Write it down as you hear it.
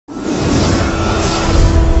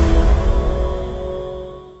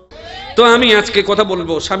তো আমি আজকে কথা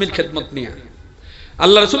বলবো স্বামীর খেদমত নিয়ে।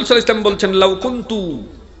 আল্লাহ রাসূল সাল্লাল্লাহু আলাইহি ওয়াসাল্লাম বলছেন, লাউ কুনতু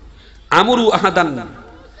আমরু আহাদান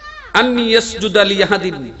আন্নি ইয়াসজুদা লি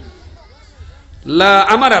আহাদিন লা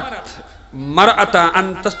আমারাত মারআতা আন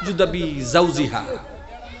তাসজুদা বি যাওজিহা।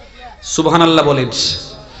 সুবহানাল্লাহ বলেন,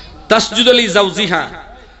 তাসজুদা লি যাওজিহা।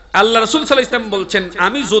 আল্লাহ রাসূল সাল্লাল্লাহু আলাইহি ওয়াসাল্লাম বলছেন,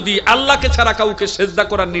 আমি যদি আল্লাহকে ছাড়া কাউকে সিজদা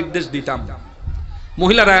করার নির্দেশ দিতাম।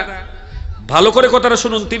 মহিলারা ভালো করে কথাটা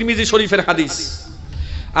শুনুন, তিরমিজি শরীফের হাদিস।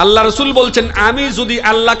 আল্লাহ রাসূল বলছেন, আমি যদি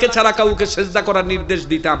আল্লাহকে ছাড়া কাউকে সিজদা করার নির্দেশ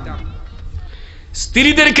দিতাম,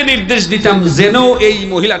 স্ত্রীদেরকে নির্দেশ দিতাম যেন এই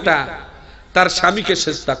মহিলাটা তার স্বামীকে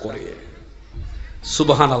সিজদা করে।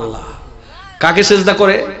 সুবহানাল্লাহ। কাকে সিজদা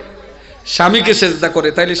করে? স্বামীকে সিজদা করে।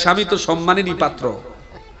 তাইলে স্বামী তো সম্মানেরই পাত্র,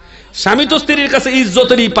 স্বামী তো স্ত্রীর কাছে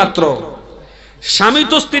ইজ্জতেরই পাত্র, স্বামী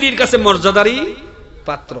তো স্ত্রীর কাছে মর্যাদারই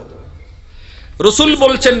পাত্র। রাসূল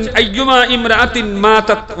বলছেন, আইয়ুমা ইমরাআতিন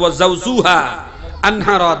মাতাত ওয়া যাওজুহা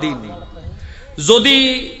আনহা রাদিন। যদি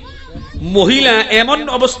মহিলা এমন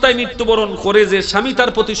অবস্থায় মৃত্যুবরণ করে যে স্বামী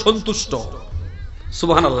তার প্রতি সন্তুষ্ট,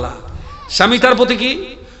 সুবহানাল্লাহ, স্বামী তার প্রতি কি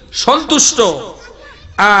সন্তুষ্ট,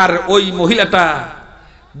 আর ওই মহিলাটা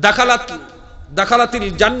দাখালাতিল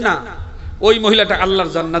জান্নাহ, ওই মহিলাটা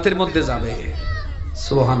আল্লাহর জান্নাতের মধ্যে যাবে।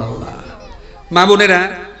 সুবহানাল্লাহ। মা বোনেরা,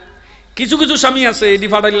 কিছু কিছু স্বামী আছে এডি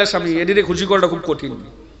ফাটাইলা স্বামী, এডিরে খুশি করাটা খুব কঠিন।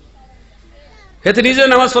 হেতে নিজে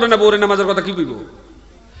নামাজ পড়ে না, বউরে নামাজের কথা কি কইব?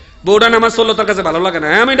 বউটা নামাজ পড়লো তার কাছে ভালো লাগে না,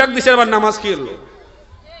 আমি ডাক দিছি আবার নামাজ কি এলো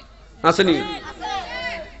আসেনি।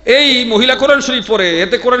 এই মহিলা কোরআন শরীফ পড়ে,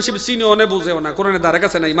 এতে কোরআন শরীফ চিনেও না বুঝেও না, কোরআনের ধারে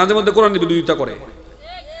কাছে নাই, মাঝে মধ্যে কোরআন বিরোধিতা করে,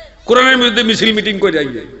 কোরআনের বিরুদ্ধে মিছিল মিটিং করে যাই।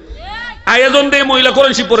 আয়োজন দিয়ে মহিলা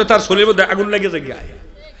কোরআন শরীফ পড়ে, তার শরীরের মধ্যে আগুন লেগে যায়।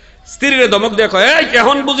 স্ত্রীরে ধমক দেখো, এই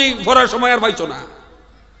এখন বুঝি পড়ার সময় আর পাইছো না।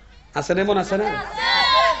 আছে না এমন? আছে না?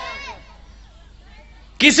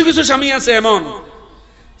 কিছু কিছু স্বামী আছে এমন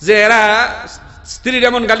যে এরা স্ত্রীর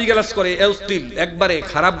এমন গালিগালাজ করে, অশ্লীল একবারে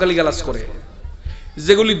খারাপ গালিগালাজ করে,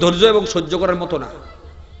 যেগুলি ধৈর্য এবং সহ্য করার মতো না।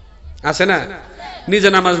 আছে না? নিজে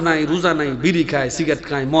নামাজ নাই, রোজা নাই, বিড়ি খায়, সিগারেট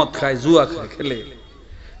খায়, মদ খায়, জুয়া খায়, খেলে,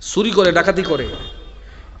 চুরি করে, ডাকাতি করে,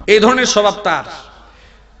 এই ধরনের স্বভাব তার।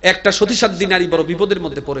 একটা সতীসাধ্যী নারী বড় বিপদের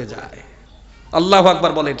মধ্যে পড়ে যায়। আল্লাহু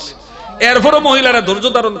আকবার বলেন। এরপরও মহিলারা ধৈর্য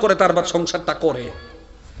ধারণ করে তারপর সংসারটা করে।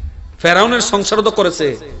 ফেরাউনের সংসারও তো করেছে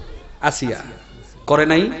আসিয়া, করে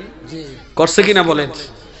নাই? করছে কিনা বলেন?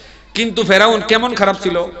 কিন্তু ফেরাউন কেমন খারাপ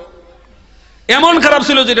ছিল, এমন খারাপ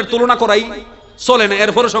ছিল যে এটার তুলনা করাই চলে না।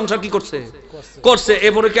 এরপরে সংসার কি করছে? করছে।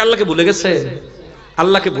 এরপরে কি আল্লাহকে ভুলে গেছে?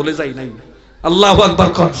 আল্লাহকে ভুলে যায় নাই। আল্লাহু আকবার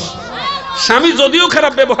কর। স্বামী যদিও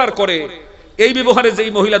খারাপ ব্যবহার করে, এই ব্যবহারে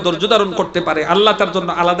যেই মহিলা ধৈর্য ধারণ করতে পারে, আল্লাহ তার জন্য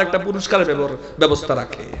আলাদা একটা পুরস্কারের ব্যবস্থা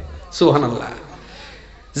রাখে। সুবহানাল্লাহ।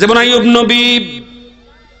 যেমন আইয়ুব নবী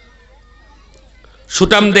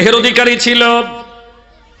সুঠাম দেহের অধিকারী ছিল,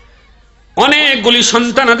 অনেকগুলি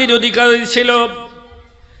সন্তানাদির অধিকারী ছিল,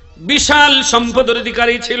 বিশাল সম্পদের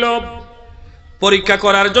অধিকারী ছিল। পরীক্ষা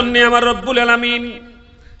করার জন্য আমার রব্বুল আলামিন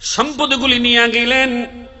সম্পদগুলি নিয়ে গেলেন,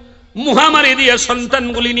 মহামারী দিয়ে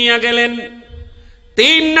সন্তানগুলি নিয়ে গেলেন।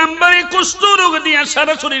 3 নম্বরে কুষ্ঠ রোগ দিয়ে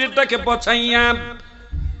সারা শরীরটাকে পচাইয়া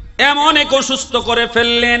এমন এক অসুস্থ করে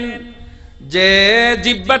ফেললেন যে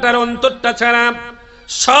জিহ্বাটার অন্তরটা ছাড়া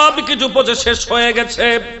সব কিছু পচে শেষ হয়ে গেছে।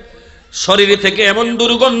 শরীর থেকে এমন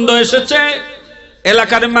দুর্গন্ধ এসেছে,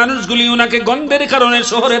 এলাকার মানুষগুলি ওনাকে গন্ধের কারণে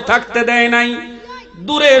শহরে থাকতে দেয় নাই,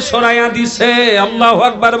 দূরে সরাইয়া দিছে। আল্লাহু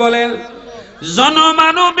আকবার বলেন।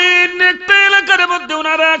 জনমানবীন একটা এলাকার মধ্যে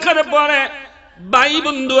ওনারা রাখার পরে ভাই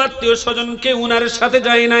বন্ধু আত্মীয় স্বজন কেউ উনার সাথে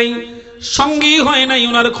যায় নাই, সঙ্গী হয় নাই,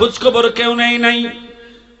 উনার খোঁজ খবর কেউ নেয় নাই।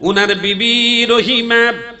 উনার বিবি রহিমা,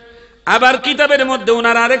 আবার কিতাবের মধ্যে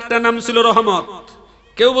উনার আরেকটা নাম ছিল রহমত।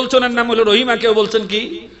 কেউ বলছেন ওনার নাম হলো রহিমা, কেউ বলছেন কি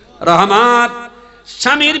রহমত।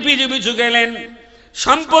 স্বামীর পিছু পিছু গেলেন,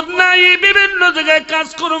 সম্পদ নাই, বিভিন্ন জায়গায়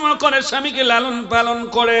কাজকর্ম করে স্বামীকে লালন পালন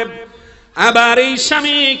করে, আবার এই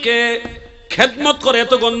স্বামীকে খেদমত করে।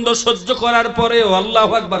 এত গন্ধ সহ্য করার পরেও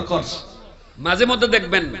আল্লাহু আকবার কর। মাঝে মধ্যে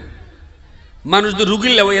দেখবেন মানুষ যদি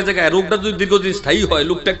রুগীর হয়ে যায়, রোগটা যদি দীর্ঘদিন স্থায়ী হয়,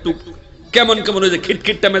 লোকটা একটু কেমন কেমন হয়ে যায়,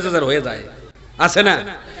 খিটখিটটা মেজাজের হয়ে যায়। আছে না?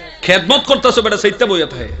 খেদমত করতেছো বেটা, সেইটা বইয়া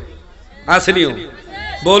থাকে। আসেনিও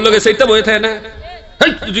বললো সেইটা বইয়া থাকে না,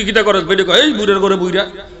 তুই কিটা করস বেটে, এই বুড়ের করে বুইরা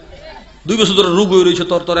 2 বছর ধরে রোগ হয়ে রয়েছে,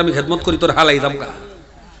 তোর আমি খেদমত করি, তোর হালাই দাম গা।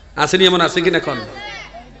 আসেনি? এমন আছে কিনা এখন?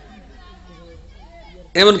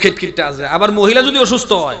 এমন খিটখিটটা আছে। আবার মহিলা যদি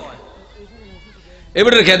অসুস্থ হয়,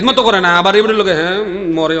 এবারে খেদমত করে না, আবার এবারে লোকে হ্যাঁ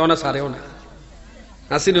মরেও না, সারেও না।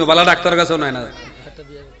 আসেনি? বালা ডাক্তার কাছেও নয় না।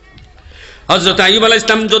 হযরত আইয়ুব আলাইহিস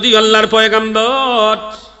সালাম যদি আল্লাহর পয়গম্বর,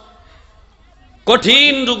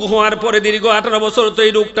 কঠিন রোগ হওয়ার পরে দীর্ঘ 18 বছর তো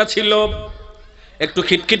এই রোগটা ছিল, একটু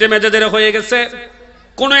খিটখিটে মেজাজের হয়ে গেছে।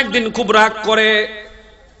 কোন একদিন খুব রাগ করে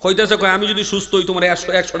কইতেছে কয় আমি যদি সুস্থ হই তোমার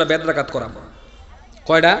 100টা বেদ রাকাত করাবো।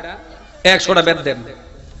 কয়টা? 100টা বেদ দেন।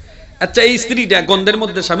 আচ্ছা, এই স্ত্রীটা গন্ধের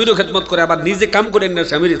মধ্যে স্বামীরও খেদমত করে, আবার নিজে কাম করে না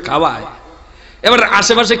স্বামীর খাওয়ায়, এবার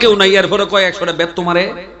আশেপাশে কেউ নাই, এরপরে কয় 100টা বেদ তোমারে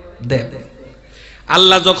দেন।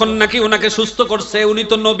 আল্লাহ যখন নাকি ওনাকে সুস্থ করছে, উনি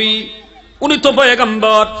তো নবী, উনি তো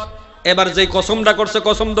পয়গম্বর, এবার যে কসমটা করছে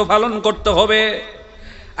কসম তো পালন করতে হবে।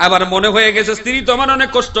 আবার মনে হয়ে গেছে স্ত্রী তো আমার অনেক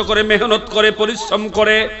কষ্ট করে, মেহনত করে, পরিশ্রম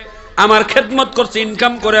করে আমার খেদমত করছে,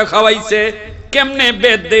 ইনকাম করে খাওয়াইছে, কেমনে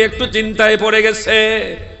বেদ দেয় একটু চিন্তায় পড়ে গেছে।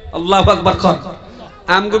 আল্লাহু আকবার।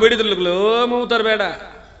 আমগো বেড়ি তো লাগলো, ও মৌতার বেড়া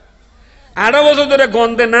 18 বছর ধরে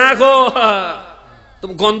গন্ধে না খো,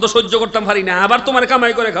 তুমি গন্ধ সহ্য করতাম পারি না, আবার তোমার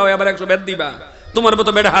কামাই করে খাও, আবার 100 বেদ দিবা, তোমার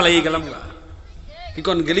মতো বেড়া হালাই গেলাম কি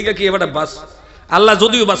কোন গেলিগা কি এবার বাস। আল্লাহ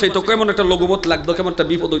যদিও বাঁচাইতো, কেমন একটা লঘুমত লাগতো, কেমন একটা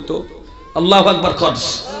বিপদ হইতো। আল্লাহু আকবার।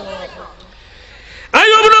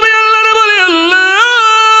 আইয়ুব নবী আল্লাহরে বলে, আল্লাহ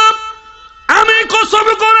আমি কসম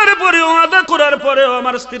করার পরেও, আদা করার পরেও,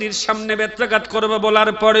 আমার স্ত্রীর সামনে বেত্রাঘাত করবে বলার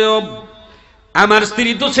পরেও আমার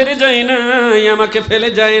স্ত্রী তো ছেড়ে যায় নাই, আমাকে ফেলে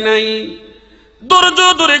যায় নাই, ধৈর্য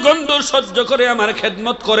ধরে গন্ধ সহ্য করে আমার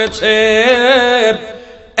খেদমত করেছে,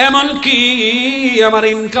 এমন কি আমার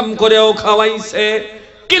ইনকাম করেও খাওয়াইছে।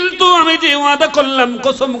 কিন্তু আমি যে ওয়াদা করলাম,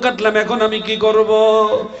 কসম কাটলাম, এখন আমি কি করব?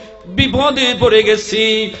 বিপদে পড়ে গেছি।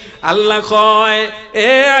 আল্লাহ কয়,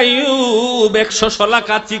 এ আইয়ুব 100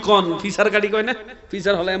 শলাকা চিকন, ফিসার গাড়ি কয় না,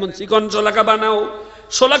 ফিসার হলে এমন চিকন শলাকা বানাও,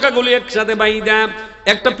 শলাকা গুলি একসাথে বাইদা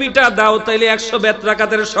একটা পিঠা দাও, তাইলে 100 বেত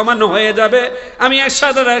রাকাতের সমান হয়ে যাবে। আমি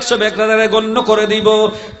 100 বেত রাকাতের গণ্য করে দিব।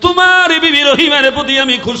 তোমার বিবি রহিমার প্রতি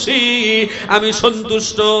আমি খুশি, আমি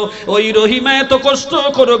সন্তুষ্ট। ওই রহিমা এত কষ্ট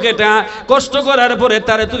করুক, এটা কষ্ট করার পরে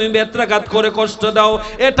তারে তুমি বেত রাকাত করে কষ্ট দাও,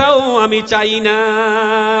 এটাও আমি চাই না।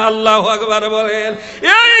 আল্লাহু আকবার বলেন।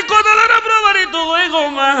 এই কথাটা প্রমাণিত হয়ে গো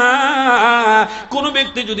মা, কোন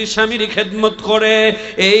ব্যক্তি যদি স্বামীর খেদমত করে,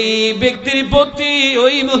 এই ব্যক্তির প্রতি,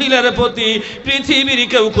 ওই মহিলার প্রতি পৃথিবীর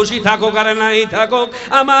কেউ খুশি থাকুক আর নাই থাকুক,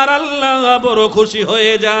 আমার আল্লাহ বড় খুশি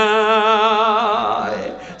হয়ে যায়।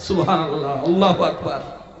 সুবহানাল্লাহ, আল্লাহু আকবার।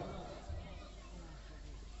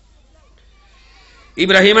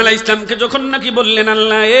 ইব্রাহিম আলাইহিস সালামকে যখন নাকি বললেন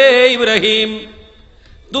আল্লাহ, এ ইব্রাহিম,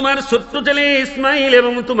 তোমার ছোট্ট ছেলে ইসমাইল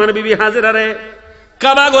এবং তোমার বিবি হাজেরারে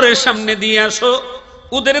কাবা ঘরের সামনে দিয়ে আসো,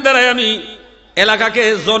 ওদের দ্বারাই আমি এলাকাকে,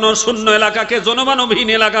 জনশূন্য এলাকাকে, জনমানবহীন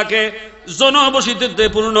এলাকাকে জনবসতিতে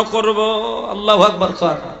পূর্ণ করব। আল্লাহু আকবার।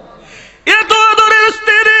 এত আদরের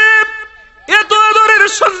স্ত্রী, এত আদরের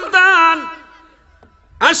সন্তান,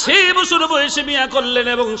 80 বছর বয়সে বিয়ে করলেন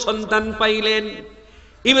এবং সন্তান পাইলেন।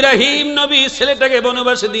 ইব্রাহিম নবী ছেলেটাকে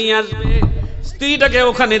বনবাসে দিয়ে আসবে, স্ত্রীটাকে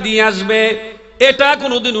ওখানে দিয়ে আসবে, এটা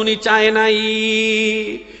কোনোদিন উনি চায় নাই,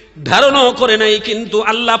 ধারণা করে নাই। কিন্তু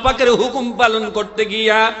আল্লাহ পাকের হুকুম পালন করতে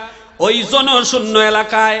গিয়া ওই জনশূন্য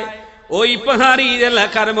এলাকায়, ওই পাহাড়ি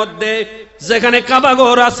এলাকার মধ্যে যেখানে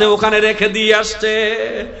কাবাঘর আছে, ওখানে রেখে দিয়ে আসছে।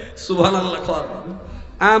 সুবহানাল্লাহ।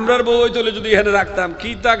 আমরার বউ চলে যদি এখানে রাখতাম,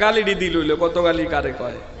 কি তা গালি দিল, কত গালি কারে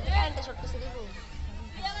কয়।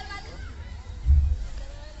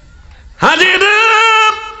 হাজিরা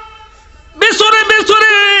বেসরে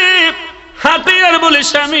বেসরে হাতে আর বলে,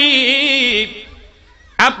 স্বামী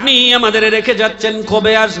আপনি আমাদের রেখে যাচ্ছেন,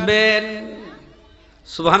 কবে আসবেন?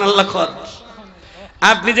 সুবহানাল্লাহ।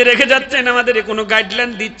 আপনি যে রেখে যাচ্ছেন, আমাদের কোনো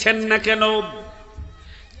গাইডলাইন দিচ্ছেন না কেন?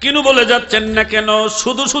 কিনু বলে যাচ্ছেন না কেন?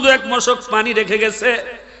 শুধু শুধু 1 মশক পানি রেখে গেছে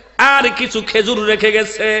আর কিছু খেজুর রেখে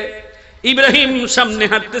গেছে। ইব্রাহিম সামনে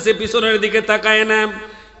হাঁটতেছে, পিছনের দিকে তাকায় না।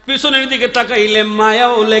 পিছনের দিকে তাকাইলে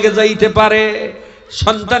মায়াও লেগে যাইতে পারে,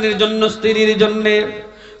 সন্তানের জন্য, স্ত্রীর জন্য।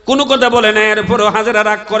 কোনো কথা বলে না, এরপরও হাজেরা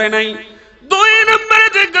রাগ করে নাই। 2 নম্বরে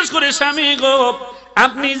জিজ্ঞাসা করে, স্বামী গো,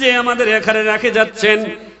 আপনি যে আমাদের এখানে রেখে যাচ্ছেন,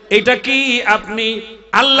 এটা কি আপনি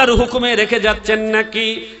আল্লাহর হুকুমে রেখে যাচ্ছেন নাকি?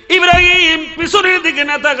 ইব্রাহিম পিছনের দিকে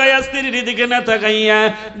না তাকাইয়া, স্ত্রীর দিকে না তাকাইয়া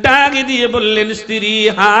ডাক দিয়ে বললেন, স্ত্রী,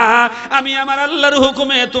 হ্যাঁ আমি আমার আল্লাহর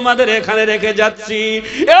হুকুমে তোমাদের এখানে রেখে যাচ্ছি।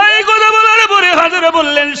 এই কথা বলার পরে হাজেরা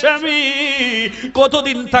বললেন, স্বামী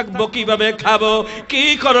কতদিন থাকবো, কিভাবে খাবো, কি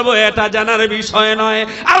করবো, এটা জানার বিষয় নয়।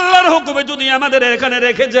 আল্লাহর হুকুমে যদি আমাদের এখানে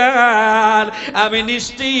রেখে যান, আমি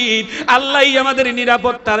নিশ্চিত আল্লাহই আমাদের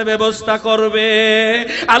নিরাপত্তার ব্যবস্থা করবে,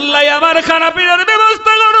 আল্লাহ আমার খানাপিনার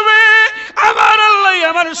ব্যবস্থা করবে, আমার আল্লাহ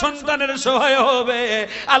আমার সন্তানের সহায় হবে।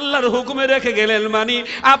 আল্লাহর হুকুমে রেখে গেলেন মানে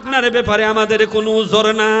আপনার ব্যাপারে আমাদের কোনো জোর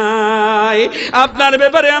নাই, আপনার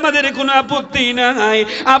ব্যাপারে আমাদের কোনো আপত্তি নাই,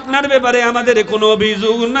 আপনার ব্যাপারে আমাদের কোনো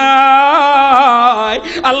অভিযোগ নাই,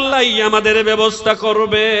 আল্লাহই আমাদের ব্যবস্থা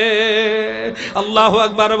করবে। আল্লাহু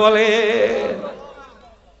আকবার বলে।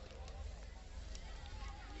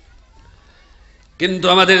 কিন্তু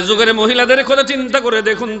আমাদের যুগের মহিলাদের কথা চিন্তা করে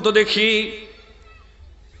দেখুন তো দেখি,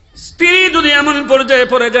 স্ত্রী যদি এমন পর্যায়ে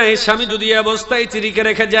পড়ে যায়, স্বামী যদি এই অবস্থায় স্ত্রীকে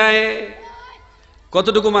রেখে যায়,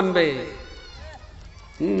 কতটুকু মানবে?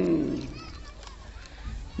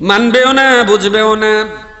 মানবেও না, বুঝবেও না।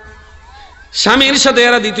 স্বামীর সাথে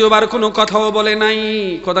এরা দ্বিতীয়বার কোনো কথাও বলে নাই।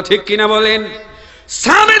 কথা ঠিক কিনা বলেন?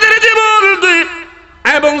 স্বামীদের জীবন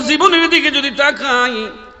এবং জীবনের দিকে যদি তাকাই,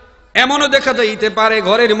 এমনও দেখা যাইতে পারে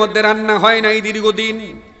ঘরের মধ্যে রান্না হয় নাই দীর্ঘদিন,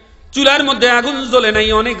 চুলার মধ্যে আগুন জ্বলে নাই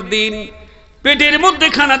অনেক দিন, পেটের মধ্যে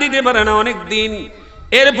খানা দিতে পারে না অনেক দিন,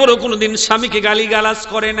 এরপরও কোনোদিন স্বামীকে গালিগালাজ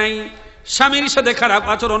করে নাই, স্বামীর সাথে খারাপ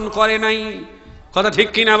আচরণ করে নাই। কথা ঠিক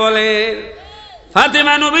কিনা বলে?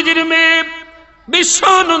 ফাতেমা নবীজির মেয়ে,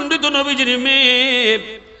 বিশ্বনন্দিত নবীজির মেয়ে,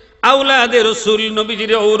 আওলাদে রাসূল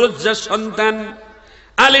নবীজির ঔরজ্জার সন্তান,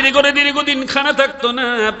 আলীর ঘরে দীর্ঘদিন খানা থাকতো না,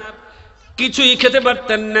 কিছুই খেতে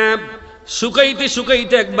পারতেন না, শুকাইতে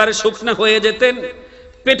শুকাইতে একবার শুকনা হয়ে যেতেন,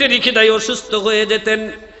 পেটের খিদায় অসুস্থ হয়ে যেতেন।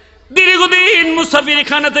 দীর্ঘদিন মুসাফির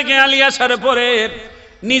খানা থেকে আলী আসার পরে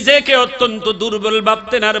নিজেকে অত্যন্ত দুর্বল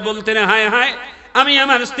ভাবতেন আর বলতেন, হায় হায়, আমি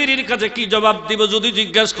আমার স্ত্রীর কাছে কি জবাব দিব? যদি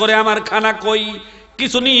জিজ্ঞাসা করে আমার খানা কই,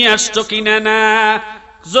 কিছু নিয়ে আসছো কিনা, না,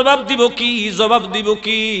 জবাব দিব কি, জবাব দিব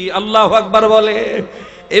কি? আল্লাহু আকবার বলে।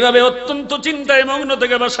 এভাবে অত্যন্ত চিন্তায় মগ্ন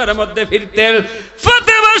থেকে বাসার মধ্যে ফিরতেন।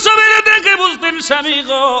 ফাতেমা সবের দেখে বুঝতেন, স্বামী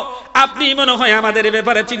গো, আপনি মনে হয় আমাদের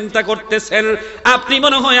ব্যাপারে চিন্তা করতেছেন, আপনি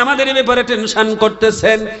মনে হয় আমাদের ব্যাপারে টেনশন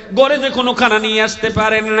করতেছেন, ঘরে যে কোনো খানা নিয়ে আসতে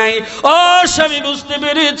পারেন নাই। ও স্বামী, বুঝতে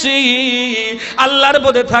পেরেছি, আল্লাহর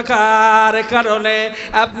পথে থাকার কারণে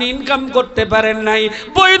আপনি ইনকাম করতে পারেন নাই,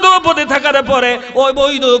 বৈধ পথে থাকার পরে ওই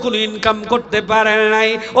বৈধ কোনো ইনকাম করতে পারেন নাই,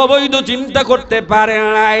 অবৈধ চিন্তা করতে পারেন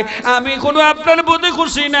নাই। আমি কোনো আপনার পথে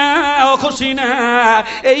খুশি না, অখুশি না,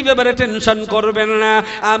 এই ব্যাপারে টেনশন করবেন না।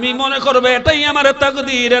 আমি মনে করবো এটাই আমার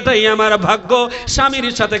তাকদীর, এটাই আমার ভাগ্য, স্বামীর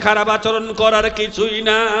সাথে খারাপ আচরণ করার কিছুই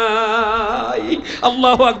নাই।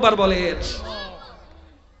 আল্লাহু আকবার বলেন।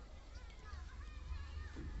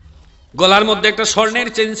 গলার মধ্যে একটা স্বর্ণের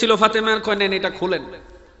চেন ছিল ফাতেমার, কয় নেন এটা খুলেন,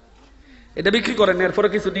 এটা বিক্রি করেন, এরপরে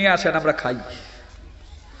কিছু নিয়ে আসেন আমরা খাই।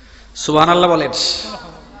 সুবহানাল্লাহ বলেন।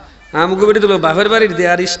 আমাকে বেটি তো বাপের বাড়ির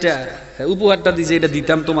দেয়ার ইস্টা উপহারটা দিছে, এটা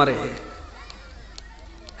দিতাম তোমারে।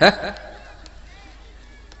 হ্যাঁ,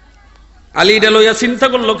 আলী এটা লইয়া চিন্তা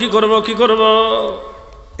করলো, কি করব কি করব,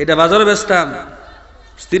 এটা বাজারে বেচতাম,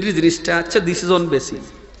 স্ত্রীর জিনিসটা, আচ্ছা দিছে জন বেশি,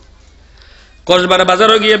 কসবার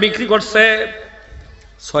বাজারে গিয়ে বিক্রি করছে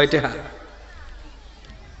 6 টাকা।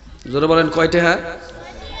 জোরে বলেন, কয় টাকা?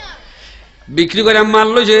 বিক্রি করে মাল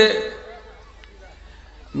লইছে,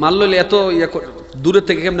 মাল লইলে এত দূরের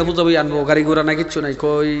থেকে কেমনে বুঝাবো আনবো, গাড়ি ঘোড়া না কিচ্ছু নাই,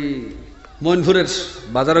 কই মইনপুরের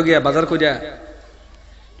বাজারে গিয়া বাজার কইরা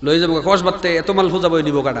লই যাবো, কস বাড়তে এত মাল বুঝাবো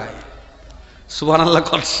নিব কাটায়। সুবহানাল্লাহ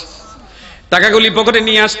কর। টাকাগুলি পকেটে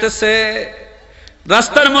নিয়ে আসতেছে,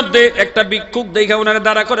 রাস্তার মধ্যে একটা ভিক্ষুক দেখা ওনারে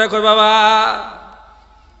দাঁড়া করে কয়, বাবা,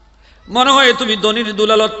 মনে হয় তুমি ধনীর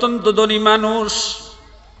দুলাল, অত্যন্ত ধনী মানুষ,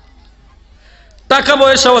 টাকা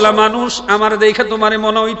পয়সাওয়ালা মানুষ, আমার দেখে তোমার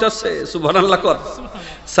মনে হইতাছে। সুবহানাল্লাহ কর।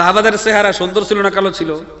 সাহাবাদের চেহারা সুন্দর ছিল না কালো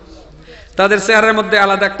ছিল? তাদের চেহারার মধ্যে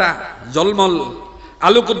আলাদা একটা জলমল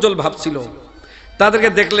আলোকোজ্জ্বল ভাব ছিল। তাদেরকে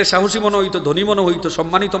দেখলে সাহসী মনে হইতো, ধনী মনে হইতো,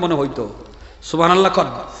 সম্মানিত মনে হইতো। সুবহানাল্লাহ কর।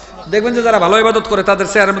 দেখবেন যে যারা ভালো ইবাদত করে তাদের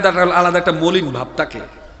চেহারার মধ্যে আলাদা একটা মলিন ভাব থাকে,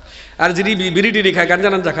 আর যিনি বিড়ি টিড়ি খায়, গাঞ্জা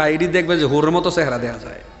নাঞ্জা খায়, এটি দেখবেন যে হোরের মতো চেহারা দেওয়া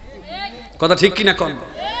যায়। কথা ঠিক কিনা কন?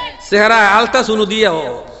 চেহারা আলতা চুনু দিয়েও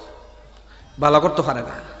ভালো করতে পারে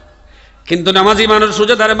না। কিন্তু নামাজি মানুষ,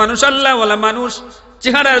 রোজাদার মানুষ, আল্লাহওয়ালা মানুষ,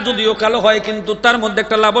 চেহারা যদিও কালো হয় কিন্তু তার মধ্যে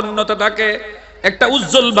একটা লাবণ্যতা থাকে, একটা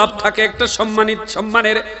উজ্জ্বল ভাব থাকে, একটা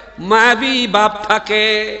সম্মানের মায়াবী ভাব থাকে।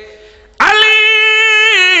 আলী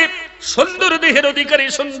সুন্দর দেহের অধিকারী,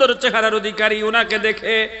 সুন্দর চেহারার অধিকারী, ওনাকে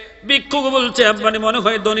দেখে ভিক্ষুক বলছে, মানে মনে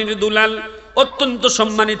হয় ধনীর দুলাল, অত্যন্ত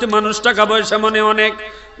সম্মানিত মানুষ, টাকা পয়সা মনে অনেক।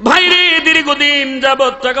 ভাইরে, দীর্ঘদিন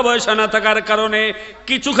যাবৎ টাকা পয়সা না থাকার কারণে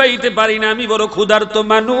কিছু খাইতে পারি না, আমি বড় ক্ষুধার্ত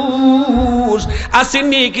মানুষ,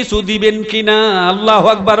 আসেনি কিছু দিবেন কিনা? আল্লাহু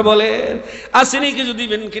আকবার বলেন। আসেনি কিছু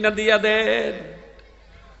দিবেন কিনা, দিয়া দেন।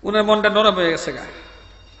 উনার মনটা নরম হয়ে গেছে গা।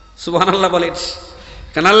 সুবহানাল্লাহ বলেন।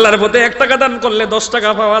 কারণ আল্লাহর পথে 1 টাকা দান করলে 10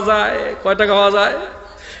 টাকা পাওয়া যায়। কয় টাকা পাওয়া যায়?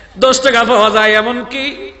 10 টাকা পাওয়া যায়। এমনকি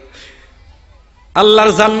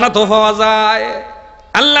আল্লাহর জান্নাতও পাওয়া যায়।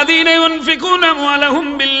 আল্লাযীনা ইউনফিকুনা আমওয়ালাহুম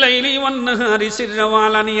বিল-লাইলি ওয়ান-নাহারি সিররান ওয়া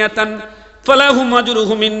আলানিয়াতান ফালাহুম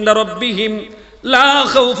আজরুহুম ইনদা রাব্বিহিম লা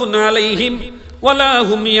খাউফুন আলাইহিম ওয়া লা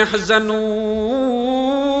হুম ইয়াহজানুন।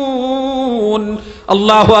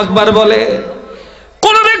 আল্লাহু আকবার বলে।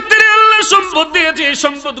 কোন ব্যক্তির আল্লাহ সম্পদ দিয়েছে, এই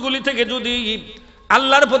সম্পদগুলি থেকে যদি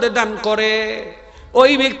আল্লাহর পথে দান করে,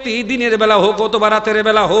 ওই ব্যক্তি দিনের বেলা হোক অথবা রাতের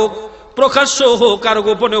বেলা হোক, প্রকাশ্য হোক আর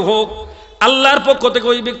গোপনে হোক, আল্লাহর পক্ষ থেকে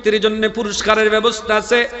ওই ব্যক্তির জন্য পুরস্কারের ব্যবস্থা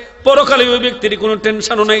আছে। পরকালে ওই ব্যক্তির কোনো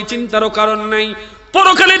টেনশনও নাই, চিন্তারও কারণ নাই।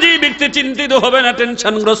 পরকালে যে ব্যক্তি চিন্তিত হবে না,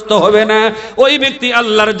 টেনশনগ্রস্ত হবে না, ওই ব্যক্তি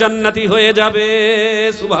আল্লাহর জান্নাতি হয়ে যাবে।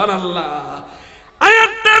 সুবহানাল্লাহ।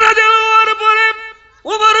 আয়াতটা নাযিল হওয়ার পরে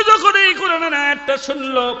ওমর যখন এই কোরআনের আয়াতটা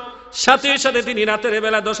শুনলো, সাথে সাথে তিনি রাতের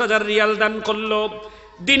বেলা 10,000 রিয়াল দান করলো,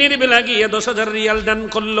 দিনের বেলা গিয়ে 10,000 রিয়াল দান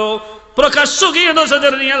করলো, প্রকাশ্য গিয়ে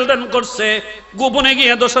 10,000 রিয়াল দান করছে, গোপনে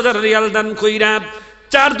গিয়ে 10,000 রিয়াল দান কইরা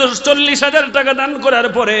 40,000 টাকা দান করার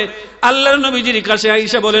পরে আল্লাহর নবীজির কাছে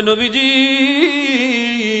আইসা বলে, নবীজি,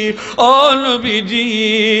 ও নবীজি,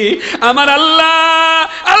 আমার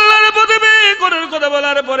আল্লাহর পথে ব্যয় করার কথা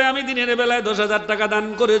বলার পরে আমি দিনের বেলায় 10,000 টাকা দান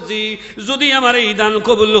করেছি, যদি আমার এই দান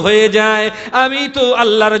কবুল হয়ে যায় আমি তো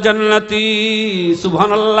আল্লাহর জান্নাতি।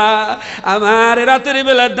 সুবহানাল্লাহ। আমার রাতের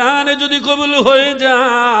বেলা দান যদি কবুল হয়ে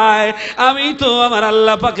যায় আমি তো আমার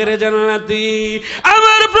আল্লাহ পাকের জান্নাতি।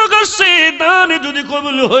 আমার প্রকাশ্যে দান যদি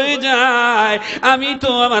কবুল হয়ে যায় আমি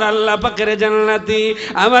তো আমার আল্লাহ পাকের জান্নাতি।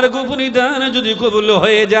 আমার গোপনী দান যদি কবুল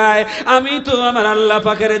হয়ে যায় আমি তো আমার আল্লাহ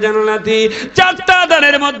পাকের জান্নাতি। 4টা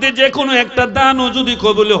দানের মধ্যে যে কোনো একটা দানও যদি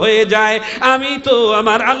কবুল হয়ে যায় আমি তো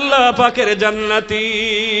আমার আল্লাহ পাকের জান্নাতি।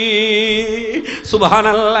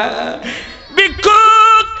 সুবহানাল্লাহ।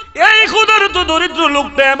 ভিক্ষুক এই ক্ষুধার্ত দরিদ্র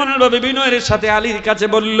লোকটা এমন ভাবে বিনয়ের সাথে আলীর কাছে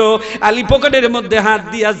বলল, আলী পকেটের মধ্যে হাত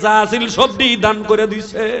দিয়া যা আসিল সবটি দান করে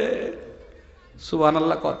দিছে।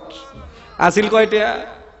 সুবহানাল্লাহ। কত আসিল? কয়টা?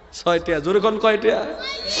 6টা। জোরে কোন কয়টা?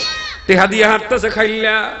 টেহা দিয়ে হাঁটতেছে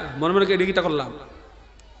খাইলা, মনে মনে এদিকে কিটা করলাম,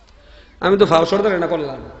 আমি তো ফাও সর্দার না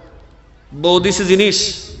করলাম। বউ দিছে জিনিস,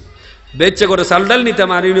 বেচে করে চাল ডাল নিতাম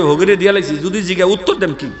আর ইনি ভোগিরে দিয়া লাইছি, যদি জিগা উত্তর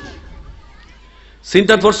দেম কি?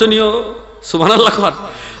 চিন্তা প্রশ্নীয়। সুবহানাল্লাহ।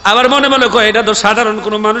 আবার মনে মনে কয় এটা তো সাধারণ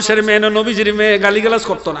কোনো মানুষের মেয়ে না, নবীজির মেয়ে, গালিগালাজ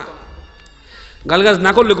করতো না। গালিগালাজ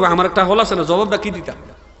না করলে আমার একটা হল আছে না, জবাবটা কি দিতাম?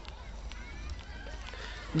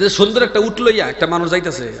 যে সুন্দর একটা উঠ লইয়া একটা মানুষ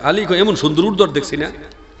যাইতেছে, আলী কয় এমন সুন্দর উঠ দর দেখছি না।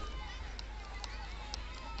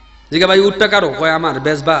 জিগা ভাই উঠটা কারো? কয় আমার।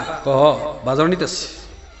 বেচবা? কহ বাজার নিতেছি।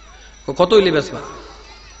 কত হইলে বেচবা?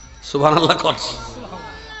 সুবহানাল্লাহ।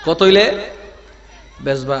 কত হইলে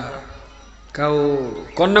বেচবা? কাউ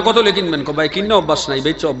কন্যা কত হইলে কিনবেন? ভাই কিনা অভ্যাস নাই,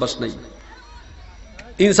 বেচ অভ্যাস নাই,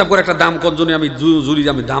 ইনসাফ করে একটা দাম কোন জন্য আমি জুড়ি,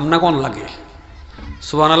 আমি দাম না কোন লাগে।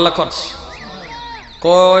 সুবহানাল্লাহ।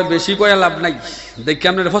 কয় বেশি কয়া লাভ নাই, দেখি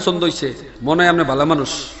আপনার পছন্দ হইছে, মনে হয় আপনি ভালো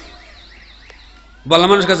মানুষ, ভালো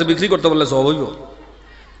মানুষ কাছে বিক্রি করতে বললে সব হইব।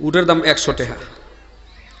 উটের দাম 100 টাকা।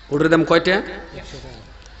 উটের দাম কয়টা?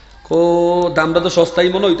 কো দামটা তো সস্তাই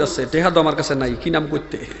মনে হইতাছে, টেহা তো আমার কাছে নাই, কি নাম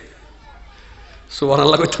করতে?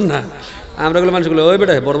 সুবহানাল্লাহ কইতেন না? আমরা গুলো মানুষগুলো, ওই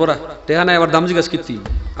বেটা বড় বড়া টেহা নাই, আবার দাম জিজ্ঞাসা করতি,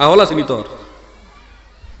 আহল আসেনি তোর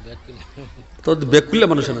তো বেক করলে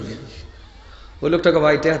মানুষের নাকি? ওই লোকটাকে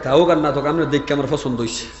ভাই টেহা থাকুক আর না থাকুক, আপনি দেখতে আমার পছন্দ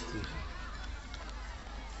হয়েছে,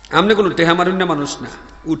 আপনি কোনো টেহা মারুন না মানুষ না,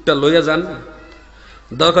 উটটা লইয়া যান,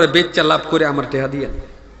 দরকারে বেচা লাভ করে আমার টেহা দিয়ে।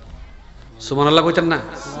 সুবহানাল্লাহ কইতেন না?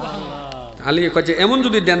 আলী কয়েছে এমন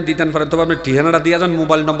যদি দেন দিতেন পারেন তবে আপনি ঠিকানাটা দিয়ে যান,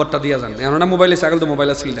 মোবাইল নম্বরটা দিয়ে যান, এমন মোবাইলে ছাগল তো মোবাইল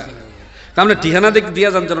আসছিল না, আপনি ঠিকানা দিয়ে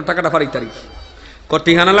যান যেন টাকাটা পারি তারিখ।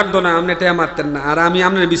 ঠিকানা লাগতো না, আপনি টেহা মারতেন না, আর আমি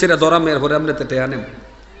আপনার বিচারে ধরাম, এরপরে আপনি টেহা নেন।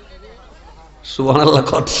 সুবহানাল্লাহ।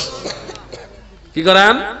 কি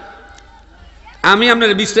করাম? আমি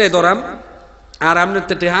আপনার বিচারে ধরাম আর আপনার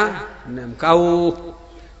টেহা নেম। কাউ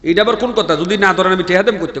এটা আবার কোন কথা? যদি না ধরেন আমি টেহা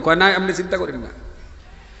দেম করতে কয় না, আপনি চিন্তা করেন না।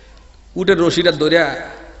 উটের রশিটা ধরিয়া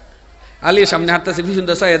আলির সামনে হাঁটতেছে, পিছন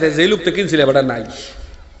দিয়ে চাইয়া দেয়, যে লোকটা কিনছিল এবার নাই।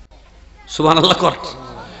 সুবহানাল্লাহ।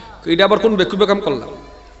 এটা আবার কোন বেকুবে কাম করলাম?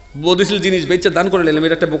 বদিছিল জিনিস বেচে দান করে নিলাম,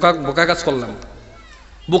 এটা একটা বোকা কাজ করলাম,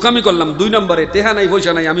 বোকামি করলাম। 2 নম্বরে টেহা নাই,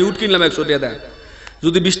 পয়সা নাই, আমি উট কিনলাম 100 টাকা দেয়,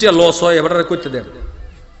 যদি 20 টাকা লস হয় এবার করতে দেন,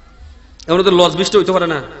 এমন তো লস 20 হইতে পারে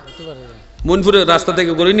না। মনপুরে রাস্তা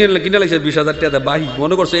থেকে গড়ে নিয়ে কিনে লাগছে 20,000 টাকা দেয়, বাহি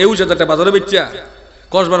মনে করছে 21,000 টাকা বাজারে বেচা,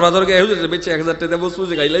 কসবার বাজারে গিয়ে 21,000 বেচে 1,000 টাকা বস্তু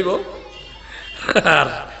খাই লাইব, আর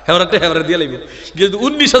হেওরাটা হেওরা দিয়ে লাইব, কিন্তু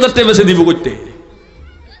 19,000 টাকা বেচে দিব করতে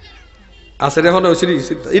আছে। এখন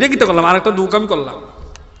এটা কি করলাম? আর একটা দুকাম করলাম,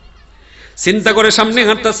 চিন্তা করে সামনে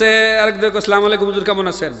হাঁটতেছে, আরেক দেখো আসসালামু আলাইকুম হুজুর কেমন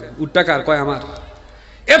আছেন? উটটা কার? কয় আমার।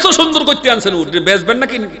 এত সুন্দর করতে আনছেন উট, বেচবেন না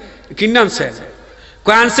কিনে আনছেন?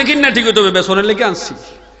 কয় আনছে কিনা ঠিক হইতে হবে, বেচনের লেগে আনছি,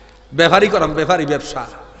 ব্যাপারই করাম, ব্যাপারই ব্যবসা।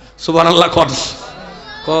 সুবহানাল্লাহ।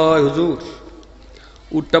 কয় হুজুর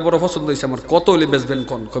উটটা বড় পছন্দ হয়েছে আমার, কত হইলে বেচবেন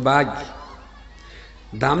কোন? কয় ভাই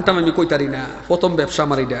দামটা আমি কইতারি না, প্রথম ব্যবসা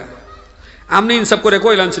আমার এটা, আপনি ইনসাফ করে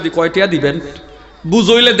কইলেন যদি কয়টা দিবেন,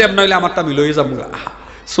 বুঝইলে দেব, নইলে আমারটা আমি লইয়ে যাবো।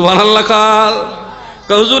 সুবহানাল্লাহ।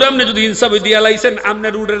 হুজুর আপনি যদি ইনসাফ দিয়া লাইছেন,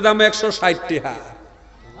 আপনার উটের দাম 160 টাকা।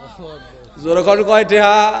 জোরে কয়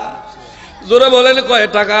টাকা? জোরে বলেন কয়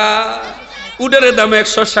টাকা? উটের দাম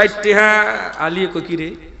 160 টাকা। আলিয়ে কই কি রে,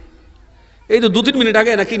 এই তো 2-3 মিনিট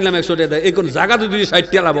আগে না কিনলাম 100 টাকা, এখন জায়গা যদি 60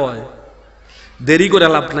 টাকা লাভ হয়, দেরি করে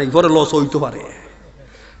লাভ নাই, পরে লস হইতে পারে।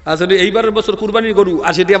 আসলে এইবারের বছর কুরবানির গরু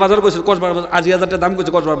 80 টাকা বাজার কইছে, কসবার 80,000 টাকা দাম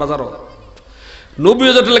কইছে কসবার বাজারও,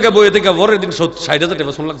 90,000 টাকা বইয়ে থেকে পরের দিন 60,000 টাকা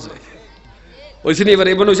বেতন লাগছে। ওইখানে এবার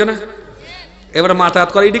এমন হয়েছে না, এবার মাথা হাত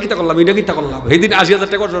করে এটা কিতা করলাম, এটা কিতা করলাম। এই দিন 80,000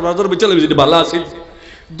 টাকা কসবার বাজার বেচলে ভালো আছে,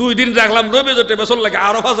 2 দিন রাখলাম 90,000 টাকা বেতন লাগে,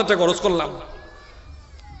 আরো 5,000 টাকা খরচ করলাম।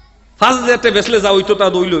 5,000 টাকা বেচলে যা হইতো তা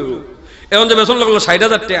দইল, এখন যে বেতন লাগলো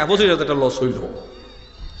 60,000 টাকা, 25,000 টাকা লস হইল।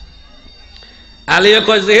 আলিয়া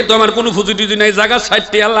কয় যেহেতু আমার কোনো ফুজি টুজি নাই, জায়গা 60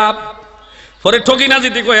 টাকা লাভ, পরে ঠকি না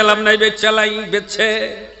জিতে কয় লাভ নাই, বেচালাই বেচছে।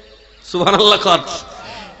 সুবহানাল্লাহ কর,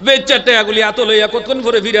 বেচা টাকাগুলি এত লইয়া কতক্ষণ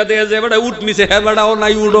পরে ফিরা দেয়া যায়, বেটা উঠ নিছে, হ্যাঁ বেটাও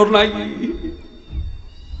নাই, উঠও নাই,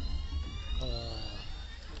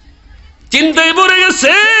 চিন্তায় পড়ে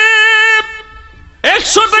গেছে।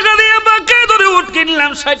 100 টাকা দিয়ে বাকি ধরে উঠ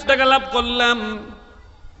কিনলাম, 60 টাকা লাভ করলাম।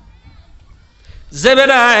 যে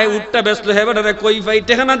বেড়ায় উঠটা বেচলো, হে বেড়ারে কই পাই,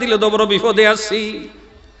 টাকা না দিলে তো বড় বিপদে আছি।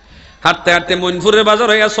 হাঁটতে হাঁটতে মইনপুরের বাজার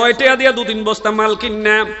হইয়া 6 টাকা দিয়া 2-3 বস্তা মাল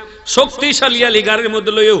কিনলাম, শক্তিশালী আলী গাড়ির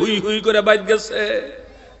মধ্যে লইয়া হুই হুই করে বাইর গেছে।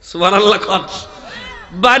 সুবহানাল্লাহ কর।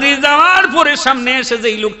 বাড়ি যাওয়ার পরে সামনে এসে যে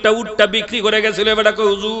লোকটা উটটা বিক্রি করে গেছিল, বেটা কই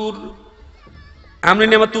হুজুর আপনি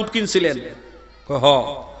আমার উট কিনছিলেন? হ।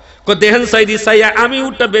 দেখেন সাইদি সাইয়া আমি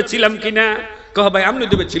উটটা বেচছিলাম কিনা? কহ ভাই আপনি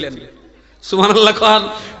তো বেচছিলেন। সুবহানাল্লাহ কর।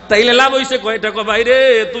 তাইলে লাভ হইছে কয়টা? কহ ভাই রে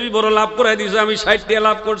তুমি বড় লাভ করে দিছো, আমি 60 টাকা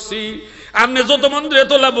লাভ করছি। আপনি যত মন্দিরে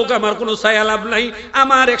এত লাভ হোক, আমার কোনো ছায়া লাভ নাই,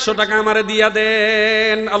 আমার 100 টাকা আমারে দিয়া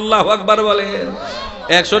দেন। আল্লাহু আকবার বলেন।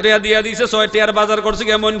 100 টাকা দিয়া দিছে, 6 টাকার বাজার করছে,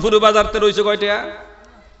 কেমন ফুরু বাজারতে রইছে কয় টাকা?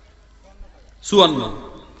 54।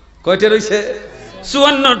 কয়টা রইছে?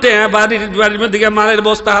 54 টাকা। বাড়ির মধ্যে মালের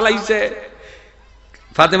বস্তা হালাইছে।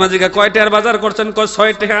 ফাতেমা জিগা কয় টাকার বাজার করছেন? কয়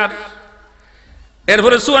 6 টাকার।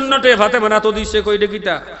 এরপরে 54 টাকা ফাতেমা রাত দিছে, কইটা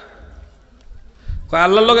কিটা? কয়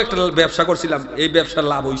আল্লাহর লগে একটা ব্যবসা করছিলাম, এই ব্যবসার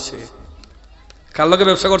লাভ হইছে। কার লগে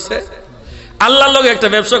ব্যবসা করছে? আল্লাহর লগে একটা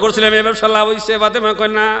ব্যবসা করছিলাম, এই ব্যবসা লাভ হইছে। ফাতেমা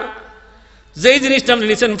কয় না, যেই জিনিসটা আপনি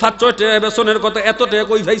নিছেন 5 টাকা বেতনের কথা, এত টাকা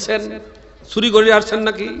কই পাইছেন? চুরি করে আসছেন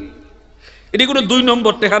নাকি? এটি কোনো 2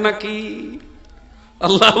 নম্বর টাকা নাকি?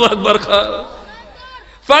 আল্লাহু আকবার।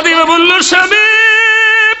 ফাতিমা বলল, স্বামী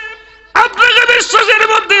আপনাকে বিশ্বাসের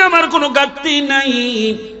মধ্যে আমার কোনো ঘাটতি নাই,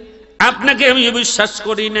 আপনাকে আমি বিশ্বাস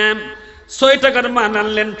করি না। 6 টাকার মান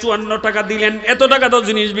আনলেন, 54 টাকা দিলেন, এত টাকা তো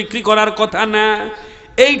জিনিস বিক্রি করার কথা না।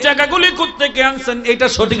 এই টাকাগুলি কোত্থেকে আনছেন এটা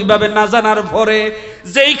সঠিকভাবে না জানার পরে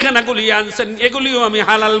যেই খানাগুলি আনছেন এগুলিও আমি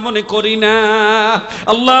হালাল মনে করি না।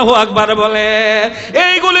 আল্লাহু আকবার বলে।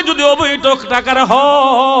 এইগুলি যদি অবৈধ টাকার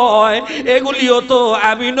হয়, এগুলিও তো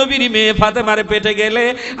আমি নবীর মেয়ে ফাতেমার পেটে গেলে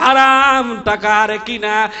আরাম টাকার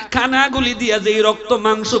কিনা খানাগুলি দিয়া যেই রক্ত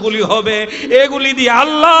মাংসগুলি হবে, এগুলি দিয়ে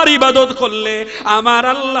আল্লাহর ইবাদত করলে আমার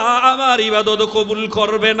আল্লাহ আমার ইবাদত কবুল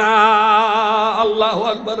করবে না। আল্লাহু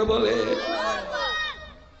আকবার বলে।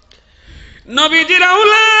 নবীজির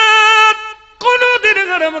আওলাদ কোনদিন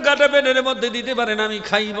হারাম কাটা পেটের মধ্যে দিতে পারেন, আমি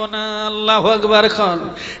খাইব না। আল্লাহু আকবার খান।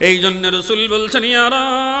 এই জন্য রাসূল বলছেন, ইয়া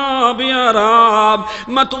রাব ইয়া রাব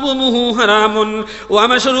মাতবুমুহু হারামুন ওয়া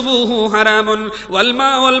মাশরুবুহু হারামুন ওয়াল মা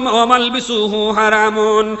ওয়া মালবিসুহু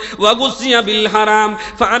হারামুন ওয়া গুসিয়া বিল হারাম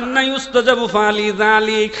ফাআন্না ইউস্তাজাবু ফালি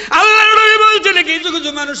যালিক। আল্লাহর নবী বলছেন, কিছু কিছু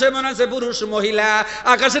মানুষ এমন আছে, পুরুষ মহিলা,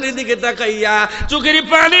 আকাশের দিকে তাকাইয়া চোখের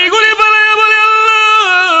পানি গুলি ফেলাইয়া বলে,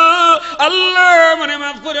 আল্লাহ আমারে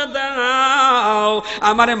মাফ করে দাও,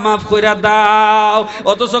 আমারে মাফ করে দাও।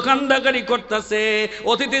 অথচ কান্দাকারি করতেছে।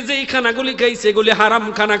 অতীতে যেই খানাগুলি খাইছে এগুলি হারাম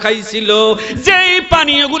খানা খাইছিল, যেই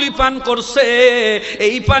পানীয়গুলি পান করছে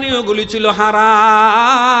এই পানীয়গুলি ছিল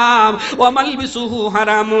হারাম। ওয়ামালবিসুহু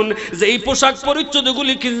হারামুন, যেই পোশাক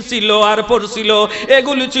পরিচ্ছদগুলি কিনছিল আর পরছিল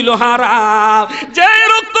এগুলি ছিল হারাম। যেই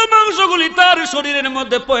রক্ত মাংসগুলি তার শরীরের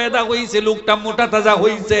মধ্যে পয়দা হইছে, লোকটা মোটা তাজা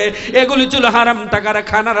হইছে, এগুলি ছিল হারাম টাকার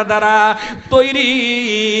খানার দ্বারা তৈরি।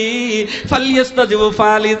 ফালিয়াস্তাজিবু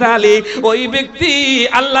ফালিযালিক। ওই ব্যক্তি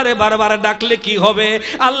আল্লাহরে বারবার ডাকলে কি হবে?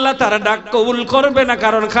 আল্লাহ তার ডাক কবুল করবে না,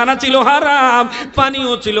 কারণ খানা ছিল হারাম,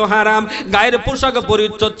 পানিও ছিল হারাম, গায়ের পোশাক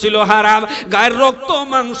পরিচ্ছদ ছিল হারাম, গায়ের রক্ত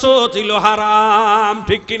মাংস ছিল হারাম।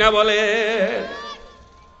 ঠিক কিনা বলে?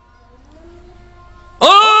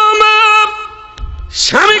 ও মা,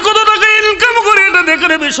 স্বামী কত টাকা ইনকাম করে এটা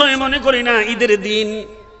দেখার বিষয় মনে করি না। ঈদের দিন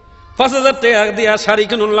 5,000 টাকা দিয়া শাড়ি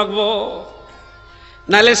কিনুন লাগবো,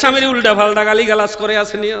 নাহলে স্বামীর উল্টা ফাল্টা গালি গালাজ করে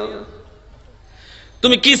আসেনিও।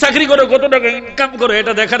 তুমি কি চাকরি করো, কত টাকা ইনকাম করো,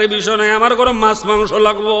 এটা দেখার বিষয় নয়। আমার ঘরে মাছ মাংস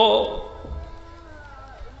লাগবো।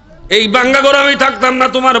 এই বাঙ্গা ঘরে আমি থাকতাম না,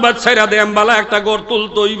 তোমার বাচ্চারা দেম বালা একটা ঘর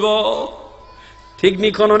তুলতইব। ঠিক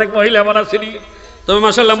নিখন অনেক মহিলা বানা ছিলি তবে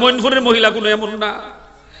মাশাআল্লাহ মইনপুরের মহিলা কোনো এমন না,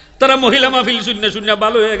 তারা মহিলা মাহফিল শূন্য শূন্য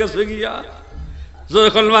ভালো হয়ে গেছে গিয়া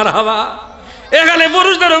যখন মারহাবা। এখানে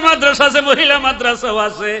পুরুষদেরও মাদ্রাসা আছে, মহিলা মাদ্রাসাও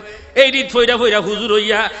আছে, এই রিত ফইরা ফইরা হুজুর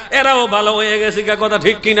হইয়া এরাও ভালো হয়ে গেছে, কথা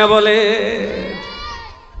ঠিক কিনা বলে?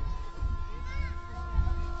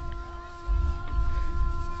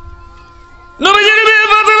 নবীজির বিয়ে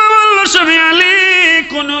ফাতেমা বলল, স্বামী আলী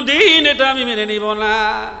কোনদিন এটা আমি মেনে নিব না,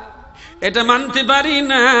 এটা মানতে পারি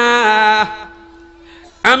না,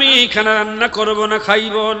 আমি খানা রান্না করব না,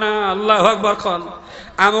 খাইব না। আল্লাহু আকবার। খন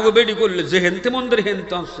আমাকে বেডি করলে যে হেনতে মন্দির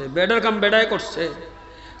হেনতে আসছে, বেডের কাম বেডায় করছে,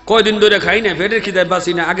 কয়দিন ধরে খাই না, বেডের খিদায়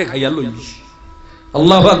বাঁচি না, আগে খাইয়া লই।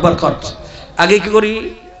 আল্লাহু আকবার। খন আগে কি করি,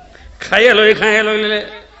 খাইয়া লইলে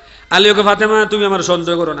আলিওকে ফাতেমা তুমি আমার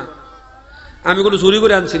সন্দেহ করো না, আমি কোনো চুরি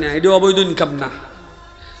করে আনছি না, এটি অবৈধ ইনকাম না।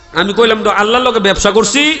 আমি কইলাম তো আল্লাহর লগে ব্যবসা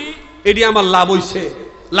করছি, এটি আমার লাভ হইছে,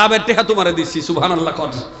 লাভের টেকা তোমারে দিচ্ছি। সুবহানাল্লাহ।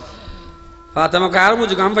 কর ফাতেমাকে আর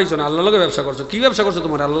বুঝি কাম পাইছো না, আল্লাহর লগে ব্যবসা করছো। কি ব্যবসা করছো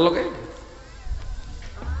তোমার আল্লাহর লগে?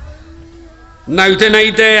 নাইতে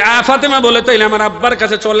নাইতে ফাতেমা বলে, তাইলে আমার আব্বার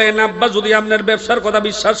কাছে চলেন, আব্বা যদি আপনার ব্যবসার কথা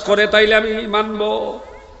বিশ্বাস করে তাইলে আমি মানবো।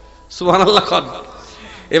 সুবহানাল্লাহ। কর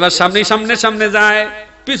এবার সামনে যায়,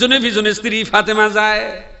 পিছনে পিছনে স্ত্রী ফাতেমা যায়।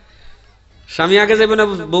 স্বামী আগে যাবে না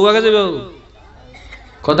বউ আগে যাবে?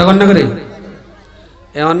 কথা কন না করে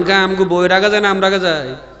এমনকা আমাকে বউয়ের আগে যায় না আমরা আগে যাই?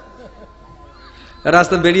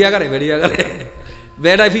 রাস্তা বেড়িয়া গারে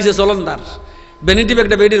বেড়ায় ফিসে চলন তার বেনিটি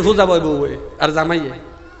একটা বেডির ফুজা বয় বউ আর জামাইয়ে,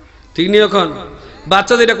 ঠিক নেই? এখন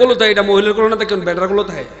বাচ্চা যেটা করলো তাই এটা মহিলার করলো না, তাই কেন বেটার করলো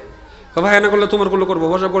তাই? ভাই না করলে তোমার করলো করবো,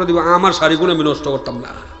 বসা করে দিব। আমার শাড়িগুলো আমি নষ্ট করতাম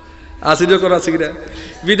না। আসির করে আসি কিনা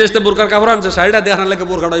বিদেশ থেকে বোরকার কাপড় আনছে, শাড়িটা দেখানোর লাগে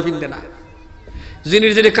বোরকাটাই পিনতে না।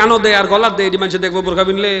 জিনিস যেটি কানো দেয় আর গলার দেয়, এটি মানুষ দেখবো বোরকা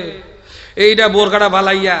পিনলে, এইটা বোরকাটা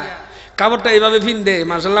ভালাইয়া কাপড়টা এইভাবে পিনতে,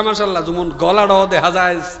 মাশাল্লাহ মাশাল্লাহ, যেমন গলাটাও দেখা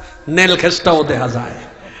যায়, নেল খেসটাও দেখা যায়।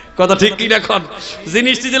 কথা ঠিক কিনা? খন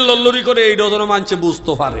জিনিসটি যে লল্লরি করে এইটাও যেন মানুষে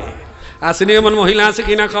বুঝতে পারে। আসেনি এমন মহিলা আছে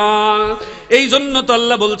কিনা? খন এই জন্য তো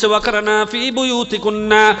আল্লাহ বলছে, ওয়াকারনা ফি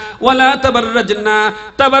বুয়ুতিকুন্না ওয়ালা তাবাররাজনা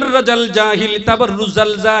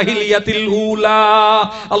তাবাররাজাল জাহিলিয়াতিল উলা।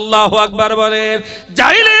 আল্লাহু আকবার বলে,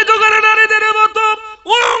 জাহিলিয়াত যুগের নারীদের মতো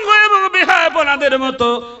উলঙ্গ এবং বেহায়াপনাদের মতো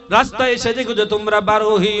রাস্তায় সেজে গুজে তোমরা বার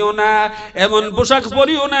হইও না, এমন পোশাক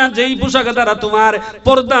পরিও না যেই পোশাক দ্বারা তোমার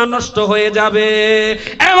পর্দা নষ্ট হয়ে যাবে,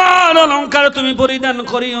 এমন অলংকার তুমি পরিধান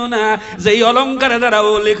করিও না যেই অলংকারের দ্বারা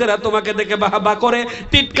ও লেখেরা তোমাকে দেখে বাহবা করে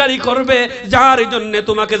টিটকারি করবে, যার জন্য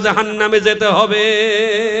তোমাকে জাহান্নামে যেতে হবে।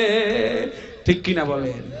 ঠিক কিনা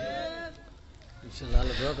বলেন?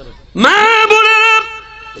 মা বলে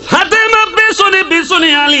ফাতেমা পেছনে পেছনে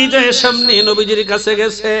আলী যায় সামনে নবীজির কাছে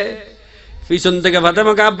গেছে, পিছন থেকে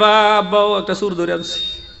ফাতেমাকে আব্বা আব্বা একটা সুর ধরে আনছি।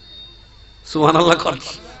 সুবহানাল্লাহ।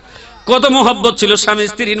 কত মোহব্বত ছিল স্বামী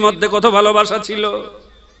স্ত্রীর মধ্যে, কত ভালোবাসা ছিল।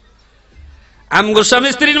 আমগো স্বামী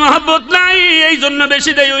স্ত্রীর মোহব্বত নাই, এই জন্য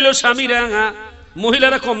বেশি দেয় হইল স্বামীরা,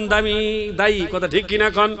 মহিলারা কম দায়ী। কথা ঠিক কিনা?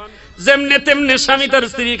 কন যেমনে তেমনে স্বামী তার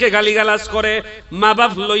স্ত্রীকে গালিগালাজ করে, মা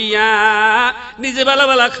বাপ লইয়া নিজে বালা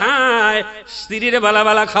বালা খায়, স্ত্রীরে বালা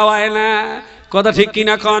বালা খাওয়ায় না। কথা ঠিক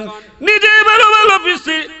কিনা? কন নিজে ভালো ভালো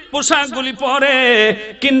পোশাকগুলি পরে,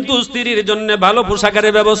 কিন্তু স্ত্রীর জন্য ভালো পোশাকের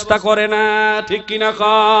ব্যবস্থা করে না। ঠিক কিনা?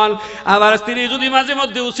 কন আবার স্ত্রী যদি মাঝে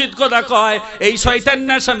মধ্যে উচিত কথা কয়, এই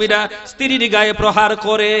শয়তান্না স্বামীরা স্ত্রীর গায়ে প্রহার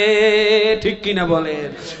করে। ঠিক কিনা বলেন?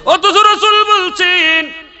 অথচ রাসূল বলছেন,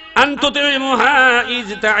 আনতুতিমুহা ইজ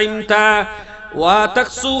তাইমতা ওয়া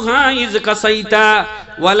তাকসুহা ইজ কাসাইতা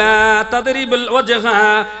ওয়ালা তাদরিবুল ওয়াজহা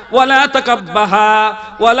ওয়ালা তাকাব্বাহা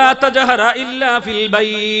ওয়ালা তাজহারা ইল্লা ফিল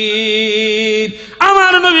বাইত।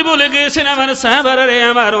 আমার নবী বলে গেছেন, আমার সাহাবারা রে,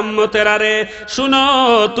 আমার উম্মতেরা রে, শুনো,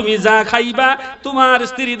 তুমি যা খাইবা তোমার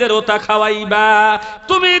স্ত্রীদেরও তা খাওয়াইবা,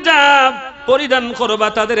 তুমি যা পরিধান করবা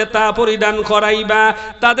তাদের তা পরিধান করাইবা,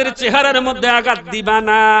 তাদের চেহারার মধ্যে আঘাত দিবা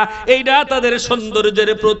না, এইটা তাদের সৌন্দর্যের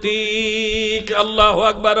প্রতীক। আল্লাহু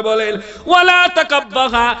আকবার বলেন। ওয়ালা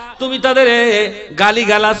তাকাব্বাহা, তুমি তাদের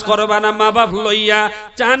গালিগালাজ করবা না মা বাপ লইয়া।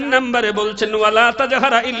 4 নম্বরে বলছেন, ওয়ালা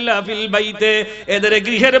তাজহারা ইল্লা ফিল বাইতে, এদের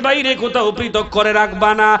গৃহের বাইরে কোথাও পৃথক করে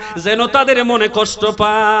রাখবা না, যেন তাদের মনে কষ্ট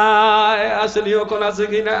পায়। আসলে কোন আছে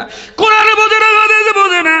কিনা? কোরআন বোঝে না,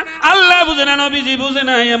 বোঝে না, আল্লাহ বুঝে না, নবীজি বুঝে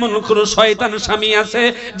না, এমন কোন শয়তান স্বামী আছে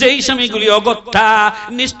যেই স্বামীগুলি অগত্যা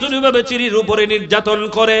নিষ্ঠুরভাবে স্ত্রীর উপরে নির্যাতন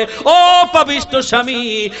করে। ও পাপিষ্ঠ স্বামী,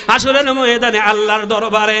 হাসরের ময়দানে আল্লাহর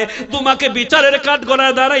দরবারে তোমাকে বিচারের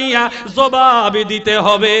কাঠগড়ায় দাঁড়াইয়া জবাব দিতে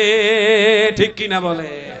হবে। ঠিক কিনা বলে?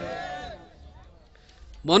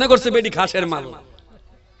 মনে করছে বেটি খাসের মাল,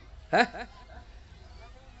 হ্যাঁ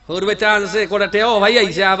হরবে চান্সে কোটা টেও ভাই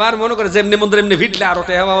আইছে, আবার মনে করে যেমনি মন্দির এমনি ভিটলে আরো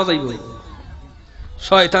টেহা পাওয়া যাইব।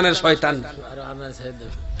 শয়তানের শয়তান,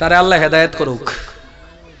 তারে আল্লাহ হেদায়েত করুক।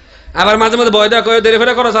 আবার মাঝে মাঝে ভয় দেখা দেরি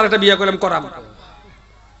ফেরা করো আর একটা বিয়ে করলাম করাম।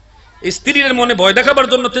 স্ত্রীর মনে ভয় দেখাবার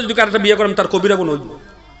জন্য যদি আরেকটা বিয়ে করেন তার কবিরা গুণ হইব।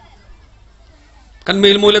 কারণ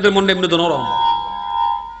মহিলাদের মনটা এমনি তো নরম,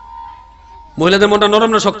 মহিলাদের মনটা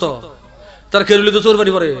নরম না শক্ত। তার কেরুলি তো চোর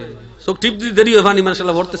বাড়ি পরে চোখ টিপ দিয়ে দেরি হয় পানি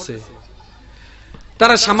মাসাল্লাহ ভরতেছে।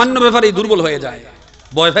 তারা সামান্য ব্যাপারে দুর্বল হয়ে যায়,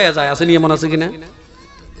 ভয় পেয়ে যায়। আছে নিয়ে মনে আছে কিনা,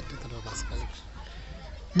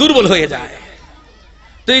 দুর্বল হয়ে যায়।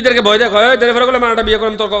 তো এইদেরকে ভয় দেখা হয় দেরি ফেরা করলে মানাটা বিয়ে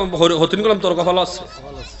করলাম তোর হতিন করলাম তোর কপাল আছে।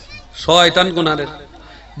 শয়তান গুনারের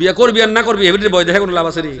বিয়ে করবি আর না করবি এবিটির ভয় দেখা কোনো লাভ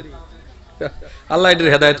আছে রে। আল্লাহ এটির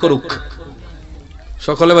হেদায়েত করুক।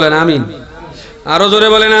 সকলে বলেন আমিন, আরো জোরে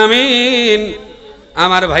বলেন আমিন।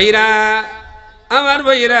 আমার ভাইরা, আমার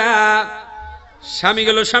ভাইরা, স্বামী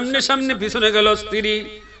গেল সামনে সামনে, পিছনে গেল স্ত্রী।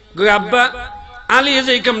 আব্বা আলী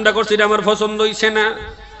যে কামটা করছে এটা আমার পছন্দ হইছে না।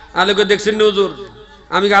 আলীকে দেখছেন হুজুর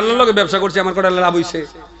আমি আল্লাহর লগে ব্যবসা করছি, আমার কটা লাভ হইছে।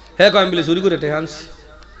 হ্যাঁ কয় আমি বলি চুরি করে টেকা আনছি।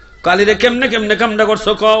 কালীরে কেমনে কেমনে কামটা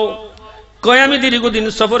করছো কও। কয় আমি দীর্ঘদিন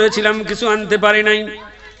সফরে ছিলাম, কিছু আনতে পারি নাই।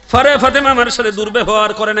 ফাতেমা আমার সাথে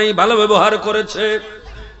দুর্ব্যবহার করে নাই, ভালো ব্যবহার করেছে।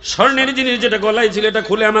 স্বর্ণের জিনিস যেটা গলায় ছিল এটা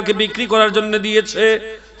খুলে আমাকে বিক্রি করার জন্য দিয়েছে।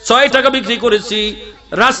 6 টাকা বিক্রি করেছি।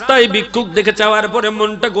 রাস্তায় ভিক্ষুক দেখে চাওয়ার পরে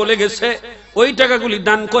মনটা গলে গেছে, ওই টাকাগুলি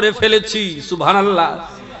দান করে ফেলেছি। সুবহানাল্লাহ।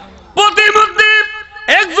 প্রতিমধ্যে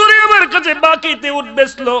একজনে আমার কাছে বাকিতে উঠ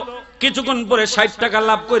বেচলো, কিছুক্ষণ পরে 60 টাকা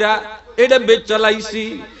লাভ কইরা এটা বেচ চালাইছি।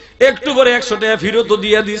 একটু পরে 100 টাকা ফেরত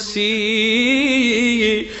দিয়া দিচ্ছি।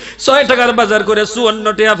 6 টাকার বাজার করে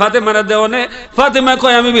 54 টাকা ফাতেমারা দেওয়ানে। ফাতেমা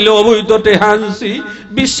কয় আমি বলে অবৈধ টাকা আনছি।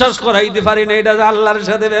 বিশ্বাস করাইতে পারি না, এটা আল্লাহর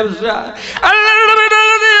সাথে ব্যবসা। আল্লাহর নামে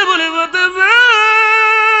টাকা দিয়ে বলে ফাতেমা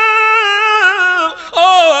ও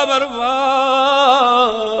আমার মা,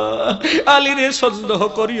 আলীরে সন্দেহ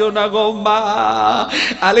করিও না গো মা,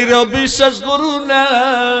 আলীরে অবিশ্বাস করু না।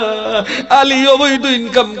 আলী অবৈধ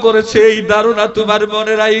ইনকাম করেছে এই ধারণা তোমার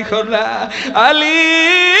মনে রাখো না।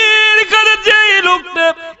 আলীর কাছে যে লোকটা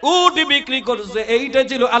উট বিক্রি করছে এইটা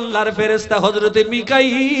ছিল আল্লাহর ফেরেশতা হযরতে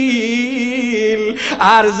মিকাইল,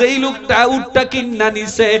 আর যেই লোকটা উটটা কিন্না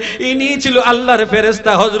নিছে ইনি ছিল আল্লাহর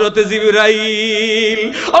ফেরেশতা হযরতে জিবরাইল।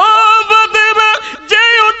 ও ফাতেমা, যে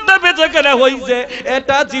উটটা বেচাকেনা হইছে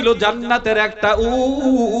এটা ছিল জান্নাতের একটা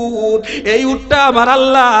উট। এই উটটা আমার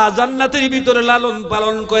আল্লাহ জান্নাতের ভিতরে লালন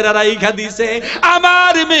পালন কইরা রাইখা দিছে।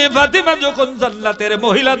 আমার মেয়ে ফাতেমা যখন জান্নাতের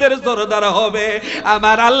মহিলাদের সরদার হবে,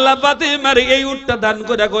 আমার আল্লাহ ফাতেমার এই উটটা দান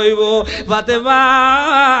করে কইব, ফাতেমা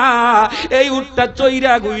এই উটটা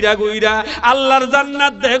চইরা গুইরা গুইরা আল্লাহর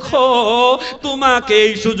জান্নাত দেখো, তোমাকে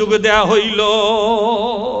এই সুযোগ দেয়া হইল।